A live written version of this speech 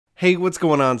Hey, what's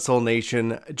going on, Soul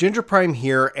Nation? Ginger Prime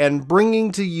here, and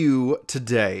bringing to you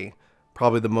today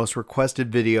probably the most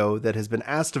requested video that has been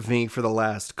asked of me for the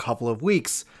last couple of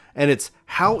weeks, and it's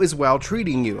how is WoW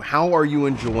treating you? How are you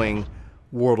enjoying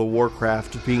World of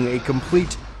Warcraft, being a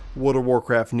complete World of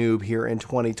Warcraft noob here in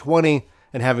 2020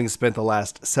 and having spent the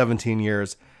last 17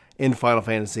 years in Final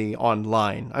Fantasy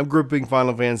Online. I'm grouping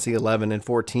Final Fantasy XI and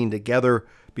 14 together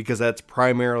because that's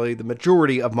primarily the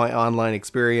majority of my online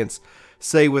experience,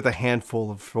 say with a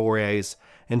handful of forays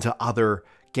into other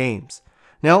games.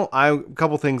 Now, a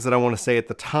couple things that I want to say at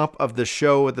the top of the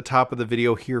show, at the top of the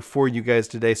video here for you guys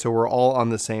today, so we're all on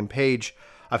the same page.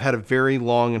 I've had a very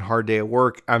long and hard day at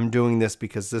work. I'm doing this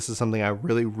because this is something I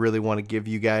really want to give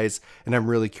you guys, and I'm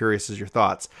really curious as your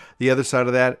thoughts. The other side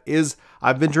of that is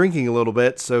I've been drinking a little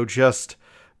bit, so just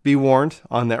be warned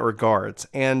on that regards.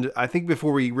 And I think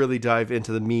before we really dive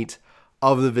into the meat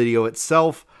of the video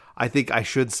itself, I think I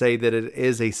should say that it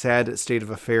is a sad state of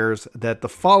affairs that the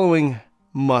following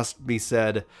must be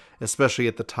said, especially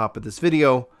at the top of this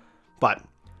video. But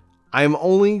I'm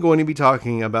only going to be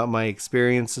talking about my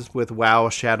experiences with WoW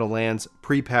Shadowlands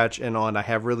pre-patch and on. I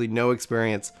have really no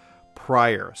experience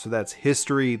prior. So that's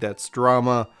history, that's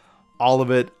drama, all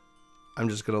of it. I'm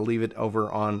just going to leave it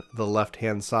over on the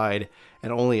left-hand side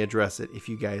and only address it if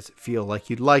you guys feel like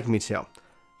you'd like me to.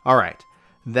 All right,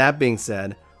 that being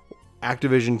said,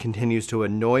 Activision continues to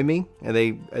annoy me, and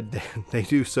they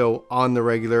do so on the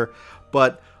regular,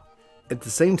 but at the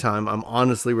same time, I'm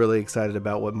honestly really excited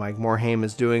about what Mike Morhaime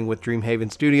is doing with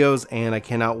Dreamhaven Studios, and I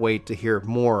cannot wait to hear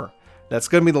more. That's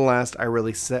going to be the last I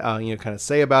really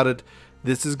say about it.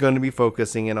 This is going to be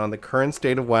focusing in on the current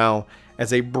state of WoW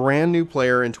as a brand new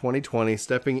player in 2020,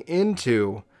 stepping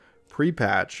into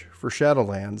pre-patch for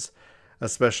Shadowlands,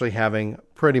 especially having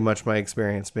pretty much my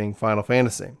experience being Final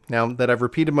Fantasy. Now that I've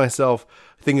repeated myself,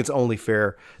 I think it's only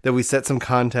fair that we set some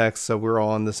context so we're all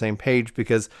on the same page,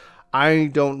 because I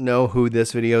don't know who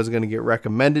this video is going to get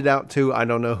recommended out to. I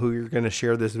don't know who you're going to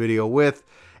share this video with,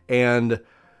 and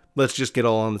let's just get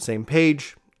all on the same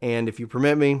page. And if you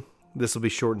permit me, this will be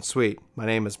short and sweet. My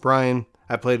name is Brian.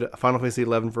 I played Final Fantasy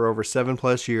XI for over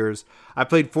 7+ years. I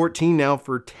played 14 now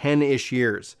for 10-ish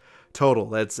years total.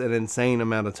 That's an insane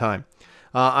amount of time.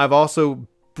 I've also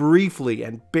briefly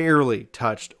and barely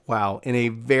touched WoW in a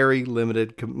very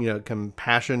limited,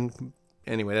 compassion.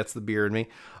 Anyway, that's the beer in me.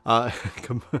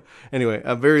 Anyway,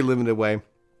 a very limited way,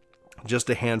 just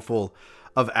a handful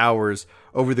of hours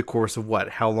over the course of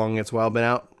how long it's WoW been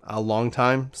out? A long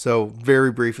time. So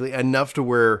very briefly, enough to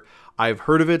where I've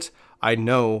heard of it. I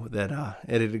know that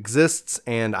it exists,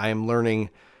 and I am learning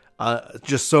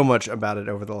just so much about it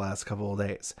over the last couple of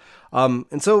days.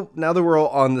 And so now that we're all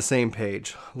on the same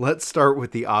page, let's start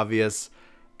with the obvious.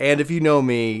 And if you know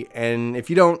me, and if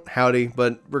you don't, howdy,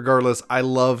 but regardless, I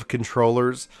love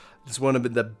controllers. It's one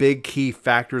of the big key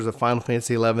factors of Final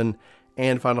Fantasy XI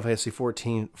and Final Fantasy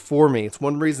XIV for me. It's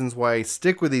one of the reasons why I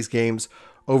stick with these games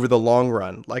over the long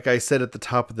run. Like I said at the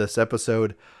top of this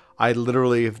episode, I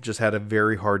literally have just had a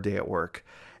very hard day at work.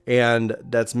 And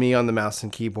that's me on the mouse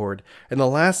and keyboard. And the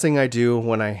last thing I do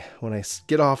when I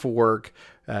get off of work,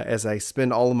 as I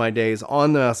spend all of my days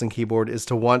on the mouse and keyboard, is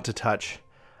to want to touch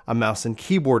a mouse and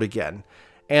keyboard again.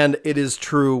 And it is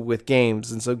true with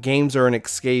games. And so games are an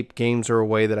escape. Games are a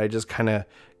way that I just kind of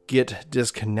get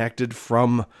disconnected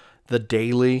from the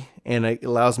daily, and it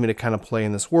allows me to kind of play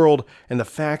in this world. And the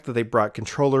fact that they brought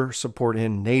controller support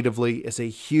in natively is a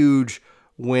huge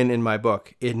win in my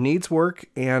book. It needs work,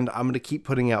 and I'm going to keep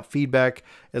putting out feedback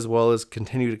as well as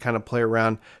continue to kind of play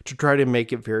around to try to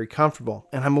make it very comfortable.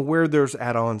 And I'm aware there's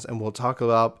add-ons, and we'll talk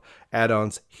about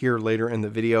add-ons here later in the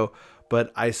video,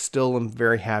 but I still am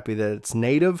very happy that it's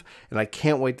native, and I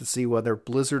can't wait to see whether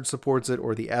Blizzard supports it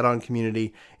or the add-on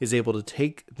community is able to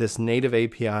take this native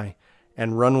API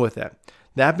and run with it.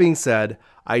 That being said,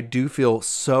 I do feel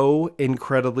so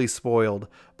incredibly spoiled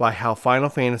by how Final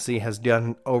Fantasy has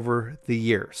done over the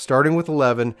years, starting with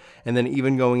 11 and then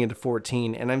even going into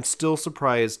 14. And I'm still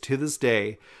surprised to this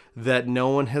day that no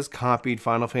one has copied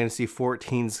Final Fantasy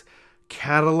XIV's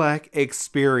Cadillac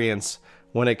experience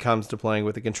when it comes to playing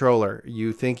with a controller.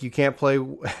 You think you can't play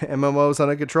MMOs on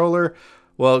a controller?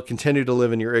 Well, continue to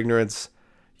live in your ignorance,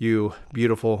 you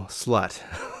beautiful slut.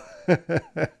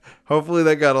 Hopefully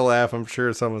that got a laugh. I'm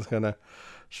sure someone's gonna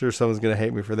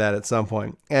hate me for that at some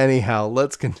point. Anyhow,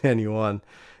 let's continue on,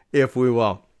 if we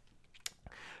will.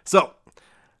 So,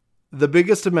 the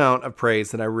biggest amount of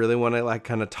praise that I really want to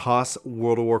kind of toss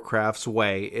World of Warcraft's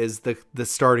way is the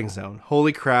starting zone.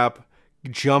 Holy crap,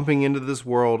 jumping into this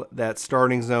world, that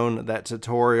starting zone, that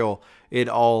tutorial, it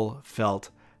all felt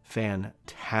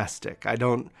fantastic. I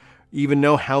don't even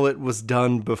know how it was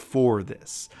done before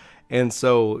this. And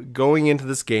so going into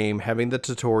this game, having the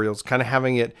tutorials, kind of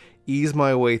having it ease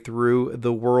my way through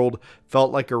the world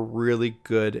felt like a really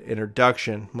good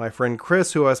introduction. My friend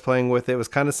Chris, who I was playing with, it was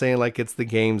kind of saying like it's the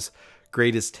game's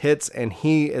greatest hits, and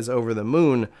he is over the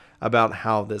moon about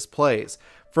how this plays.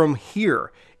 From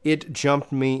here, it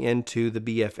jumped me into the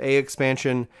BFA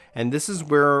expansion, and this is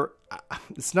where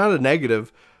it's not a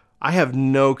negative. I have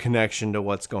no connection to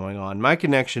what's going on. My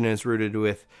connection is rooted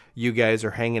with you guys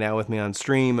are hanging out with me on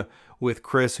stream, with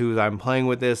Chris, who I'm playing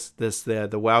with the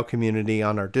WoW community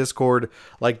on our Discord.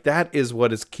 Like, that is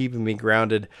what is keeping me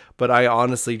grounded. But I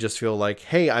honestly just feel like,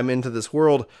 hey, I'm into this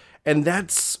world, and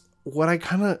that's what I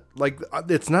kind of like.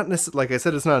 It's not necessarily, like I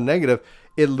said, it's not a negative.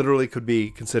 It literally could be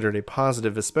considered a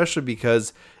positive, especially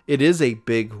because it is a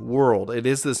big world. It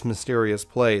is this mysterious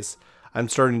place. I'm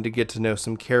starting to get to know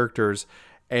some characters,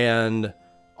 and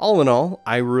all in all,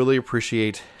 I really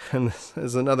appreciate, and this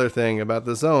is another thing about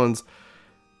the zones,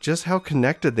 just how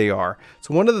connected they are.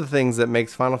 So one of the things that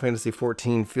makes Final Fantasy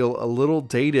XIV feel a little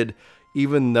dated,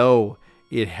 even though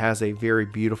it has a very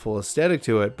beautiful aesthetic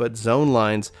to it, but zone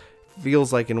lines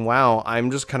feels like in WoW,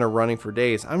 I'm just kind of running for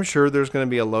days. I'm sure there's going to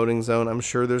be a loading zone. I'm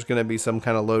sure there's going to be some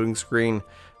kind of loading screen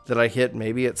that I hit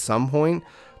maybe at some point,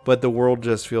 but the world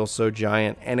just feels so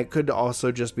giant. And it could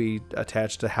also just be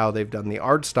attached to how they've done the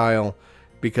art style,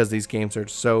 because these games are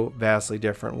so vastly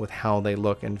different with how they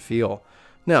look and feel.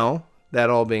 Now, that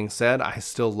all being said, I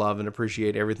still love and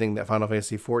appreciate everything that Final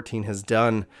Fantasy XIV has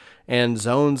done, and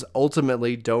zones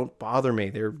ultimately don't bother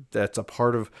me. That's a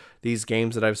part of these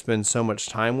games that I've spent so much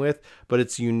time with, but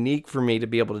it's unique for me to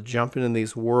be able to jump into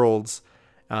these worlds,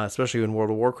 especially in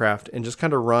World of Warcraft, and just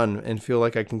kind of run and feel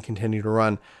like I can continue to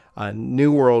run.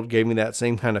 New World gave me that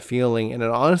same kind of feeling, and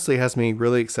it honestly has me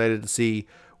really excited to see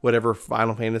whatever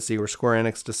Final Fantasy or Square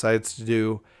Enix decides to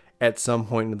do at some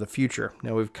point in the future.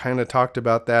 Now, we've kind of talked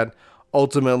about that.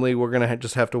 Ultimately, we're going to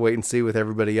just have to wait and see with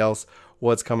everybody else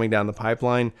what's coming down the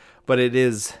pipeline. But it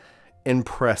is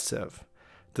impressive,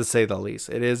 to say the least.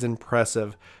 It is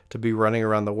impressive to be running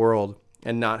around the world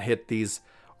and not hit these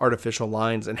artificial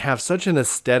lines and have such an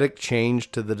aesthetic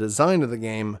change to the design of the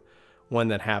game when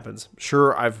that happens.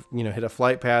 Sure, I've hit a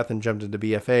flight path and jumped into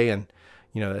BFA, and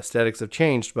the aesthetics have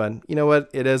changed, but you know what?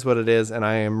 It is what it is, and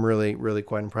I am really, really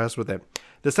quite impressed with it.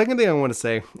 The second thing I want to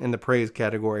say in the praise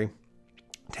category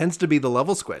tends to be the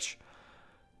level squish.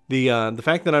 The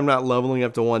fact that I'm not leveling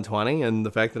up to 120, and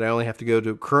the fact that I only have to go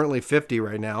to currently 50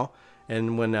 right now,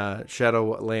 and when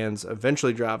Shadowlands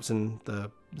eventually drops and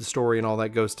the story and all that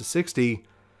goes to 60,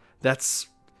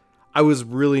 I was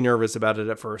really nervous about it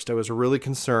at first. I was really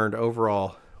concerned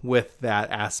overall with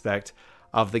that aspect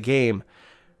of the game.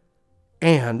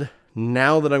 And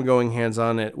now that I'm going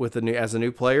hands-on it as a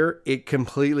new player, it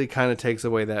completely kind of takes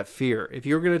away that fear. If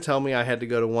you were going to tell me I had to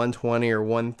go to 120 or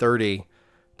 130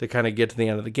 to kind of get to the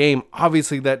end of the game,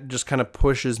 obviously that just kind of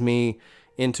pushes me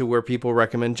into where people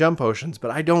recommend jump potions.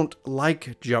 But I don't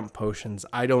like jump potions.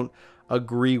 I don't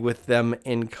agree with them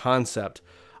in concept.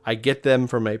 I get them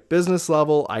from a business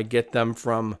level. I get them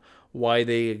from why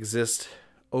they exist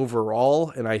overall.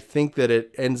 And I think that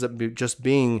it ends up just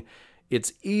being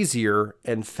it's easier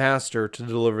and faster to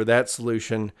deliver that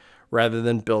solution rather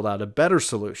than build out a better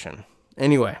solution.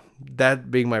 Anyway,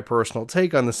 that being my personal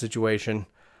take on the situation,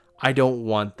 I don't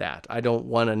want that. I don't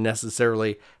want to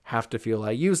necessarily have to feel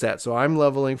I use that. So I'm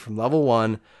leveling from level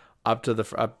 1 up to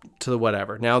the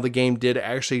whatever. Now, the game did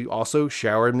actually also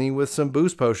shower me with some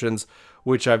boost potions,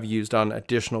 which I've used on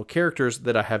additional characters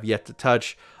that I have yet to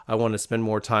touch. I want to spend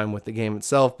more time with the game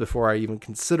itself before I even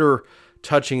consider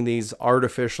touching these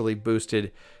artificially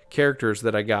boosted characters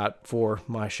that I got for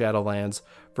my Shadowlands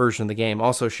version of the game.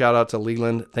 Also, shout out to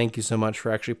Leland. Thank you so much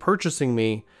for actually purchasing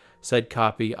me said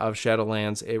copy of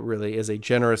Shadowlands. It really is a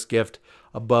generous gift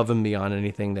above and beyond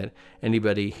anything that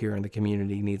anybody here in the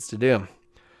community needs to do.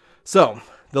 So,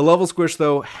 the level squish,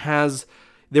 though,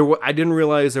 I didn't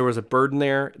realize there was a burden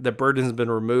there. The burden has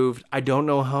been removed. I don't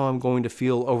know how I'm going to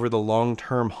feel over the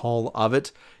long-term haul of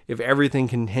it. If everything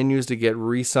continues to get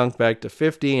resunk back to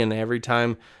 50, and every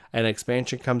time an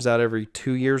expansion comes out every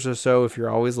 2 years or so, if you're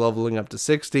always leveling up to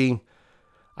 60,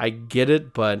 I get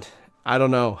it, but I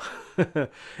don't know.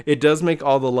 It does make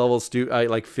all the levels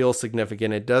feel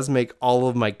significant. It does make all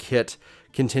of my kit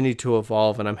continue to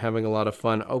evolve, and I'm having a lot of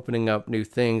fun opening up new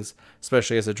things,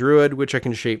 especially as a druid, which I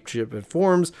can shape in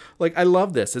forms. Like, I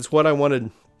love this. It's what I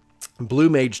wanted Blue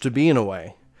Mage to be in a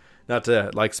way. Not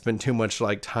to spend too much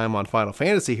time on Final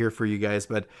Fantasy here for you guys,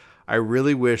 but I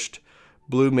really wished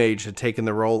Blue Mage had taken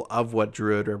the role of what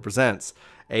Druid represents.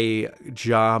 A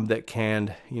job that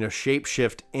can,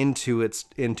 shapeshift into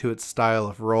its style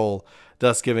of role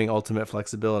thus giving ultimate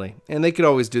flexibility. And they could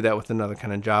always do that with another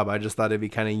kind of job. I just thought it'd be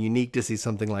kind of unique to see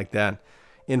something like that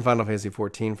in Final Fantasy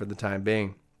XIV for the time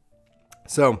being.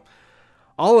 So,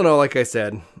 all in all, like I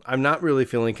said, I'm not really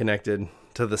feeling connected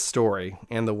to the story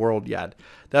and the world yet.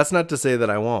 That's not to say that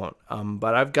I won't,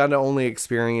 but I've got to only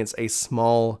experience a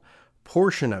small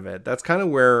portion of it. That's kind of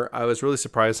where I was really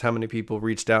surprised how many people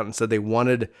reached out and said they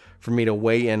wanted for me to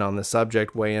weigh in on the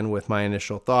subject, weigh in with my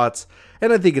initial thoughts.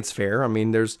 And I think it's fair. I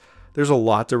mean, there's a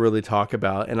lot to really talk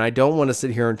about, and I don't want to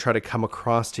sit here and try to come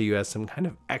across to you as some kind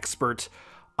of expert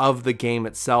of the game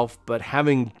itself, but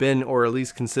having been, or at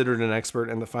least considered, an expert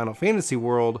in the Final Fantasy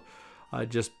world,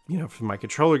 just, from my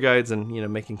controller guides and,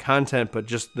 making content, but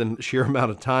just the sheer amount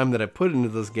of time that I put into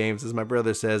those games. As my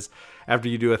brother says, after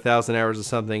you do 1,000 hours of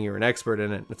something, you're an expert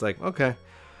in it. It's like, okay,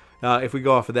 if we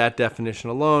go off of that definition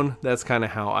alone, that's kind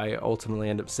of how I ultimately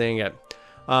end up saying it.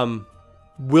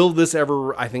 Will this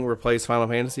ever, I think, replace Final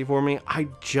Fantasy for me? I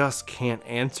just can't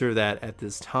answer that at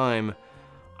this time.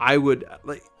 I would,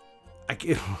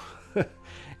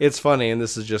 it's funny, and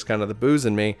this is just kind of the booze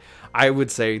in me. I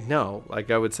would say no.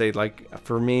 I would say,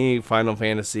 for me, Final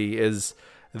Fantasy is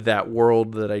that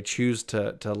world that I choose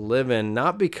to live in,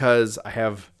 not because I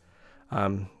have,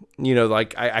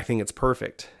 I think it's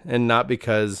perfect, and not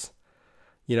because,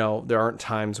 there aren't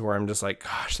times where I'm just like,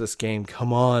 gosh, this game,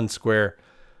 come on, Square.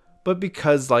 But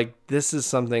because, this is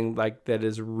something, that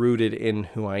is rooted in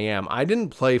who I am. I didn't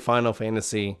play Final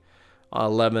Fantasy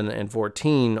 11 and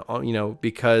 14,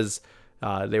 because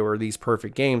they were these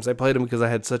perfect games. I played them because I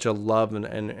had such a love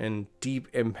and deep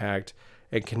impact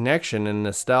and connection and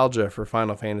nostalgia for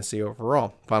Final Fantasy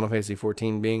overall. Final Fantasy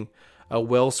 14 being a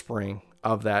wellspring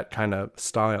of that kind of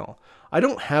style. I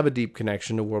don't have a deep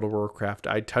connection to World of Warcraft.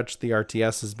 I touched the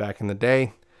RTSs back in the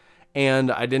day,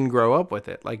 and I didn't grow up with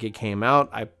it. It came out,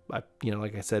 I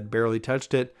like I said, barely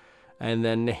touched it, and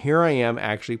then here I am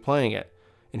actually playing it,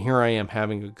 and here I am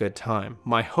having a good time.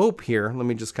 My hope here, let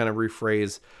me just kind of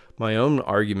rephrase my own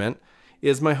argument,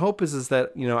 is my hope is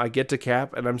that, I get to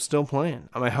cap and I'm still playing.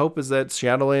 My hope is that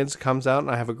Shadowlands comes out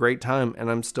and I have a great time and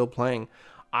I'm still playing.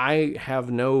 I have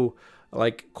no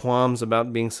qualms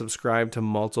about being subscribed to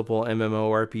multiple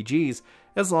MMORPGs,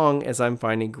 as long as I'm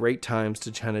finding great times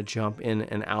to kind of jump in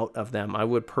and out of them. I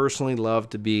would personally love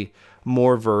to be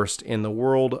more versed in the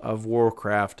world of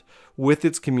Warcraft with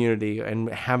its community and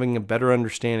having a better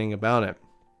understanding about it.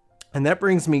 And that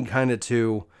brings me kind of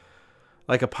to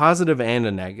a positive and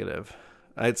a negative.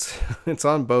 It's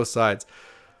on both sides.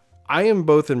 I am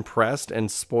both impressed and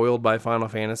spoiled by Final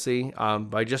Fantasy,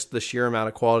 by just the sheer amount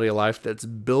of quality of life that's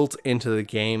built into the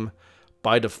game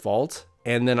by default.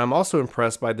 And then I'm also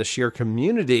impressed by the sheer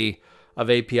community of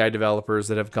API developers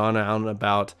that have gone out and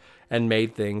about and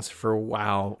made things for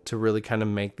WoW to really kind of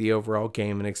make the overall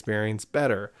game and experience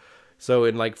better. So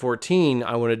in 14,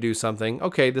 I want to do something.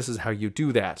 Okay, this is how you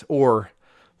do that. Or,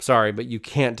 sorry, but you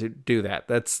can't do that.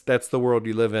 That's the world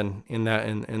you live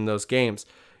in those games.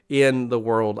 In the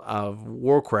world of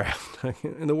Warcraft,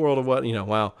 in the world of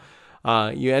WoW,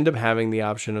 you end up having the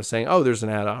option of saying, oh, there's an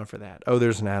add-on for that. Oh,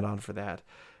 there's an add-on for that.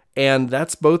 And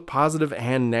that's both positive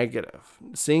and negative.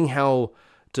 Seeing how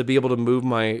to be able to move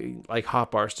my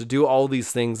hotbars, to do all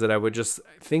these things that I would just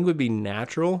think would be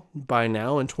natural by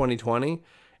now in 2020,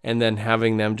 and then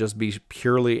having them just be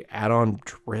purely add-on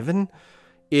driven,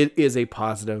 it is a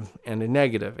positive and a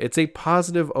negative. It's a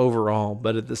positive overall,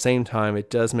 but at the same time, it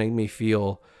does make me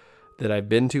feel that I've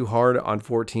been too hard on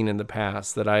 14 in the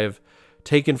past, that I've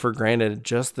taken for granted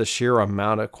just the sheer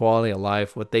amount of quality of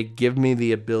life, what they give me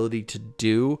the ability to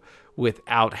do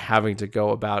without having to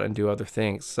go about and do other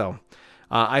things. So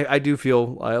I do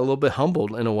feel a little bit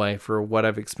humbled in a way for what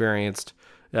I've experienced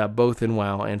both in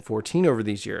WoW and 14 over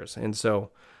these years. And so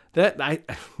that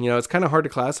it's kind of hard to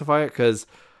classify it, because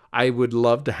I would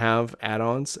love to have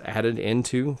add-ons added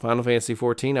into Final Fantasy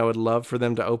XIV. I would love for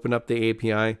them to open up the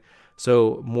API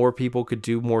so more people could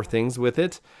do more things with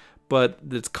it. But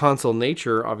its console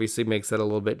nature obviously makes that a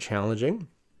little bit challenging.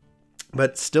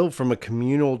 But still, from a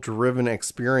communal-driven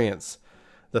experience,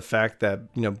 the fact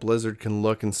that Blizzard can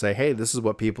look and say, hey, this is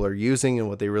what people are using and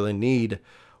what they really need,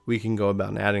 we can go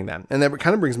about adding that. And that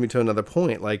kind of brings me to another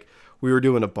point. We were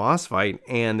doing a boss fight,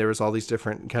 and there was all these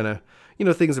different kind of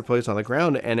things that placed on the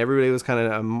ground, and everybody was kind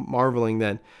of marveling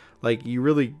that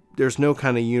there's no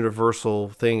kind of universal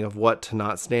thing of what to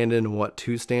not stand in and what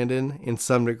to stand in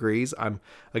some degrees. I'm,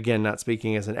 again, not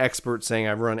speaking as an expert saying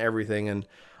I've run everything and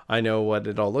I know what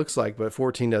it all looks like, but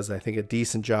 14 does, I think, a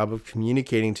decent job of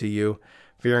communicating to you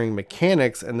varying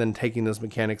mechanics and then taking those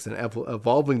mechanics and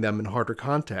evolving them in harder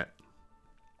content.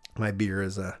 My beer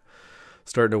is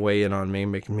starting to weigh in on me,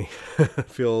 making me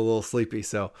feel a little sleepy.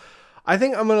 So I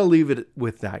think I'm going to leave it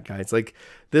with that, guys. Like,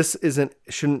 this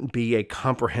shouldn't be a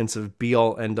comprehensive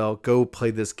be-all, end-all, go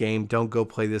play this game, don't go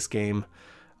play this game,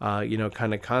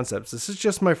 kind of concepts. This is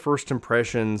just my first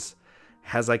impressions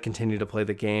as I continue to play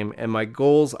the game. And my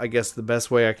goals, I guess the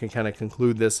best way I can kind of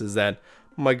conclude this is that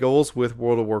my goals with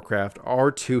World of Warcraft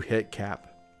are to hit cap.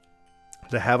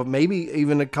 To have maybe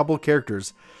even a couple of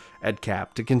characters at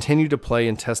cap. To continue to play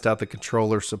and test out the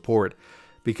controller support.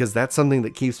 Because that's something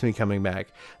that keeps me coming back.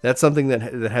 That's something that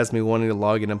has me wanting to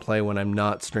log in and play when I'm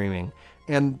not streaming.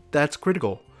 And that's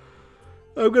critical.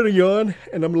 I'm going to yawn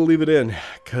and I'm going to leave it in.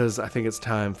 Because I think it's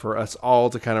time for us all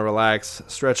to kind of relax,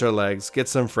 stretch our legs, get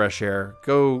some fresh air,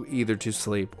 go either to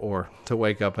sleep or to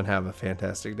wake up and have a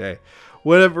fantastic day.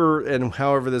 Whatever and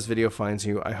however this video finds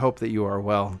you, I hope that you are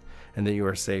well and that you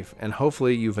are safe. And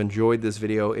hopefully you've enjoyed this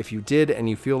video. If you did and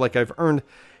you feel like I've earned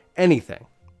anything,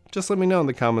 just let me know in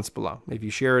the comments below. If you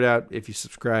share it out, if you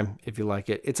subscribe, if you like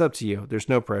it, it's up to you. There's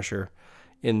no pressure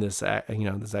in this,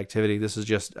 this activity. This is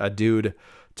just a dude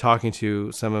talking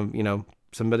to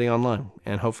somebody online,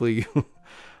 and hopefully,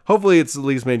 hopefully it's at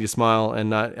least made you smile and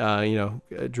not,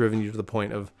 driven you to the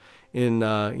point of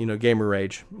gamer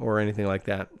rage or anything like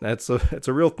that. It's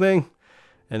a real thing,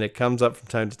 and it comes up from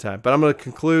time to time. But I'm going to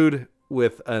conclude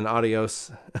with an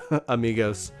adios,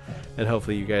 amigos, and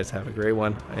hopefully you guys have a great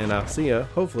one, and I'll see you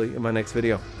hopefully in my next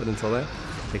video. But until then,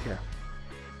 take care.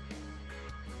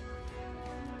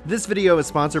 This video is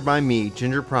sponsored by me,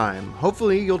 Ginger Prime.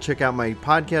 Hopefully you'll check out my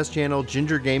podcast channel,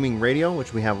 Ginger Gaming Radio,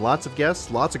 which we have lots of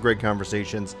guests, lots of great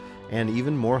conversations, and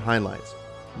even more highlights.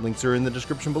 Links are in the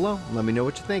description below. Let me know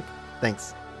what you think.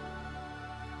 Thanks.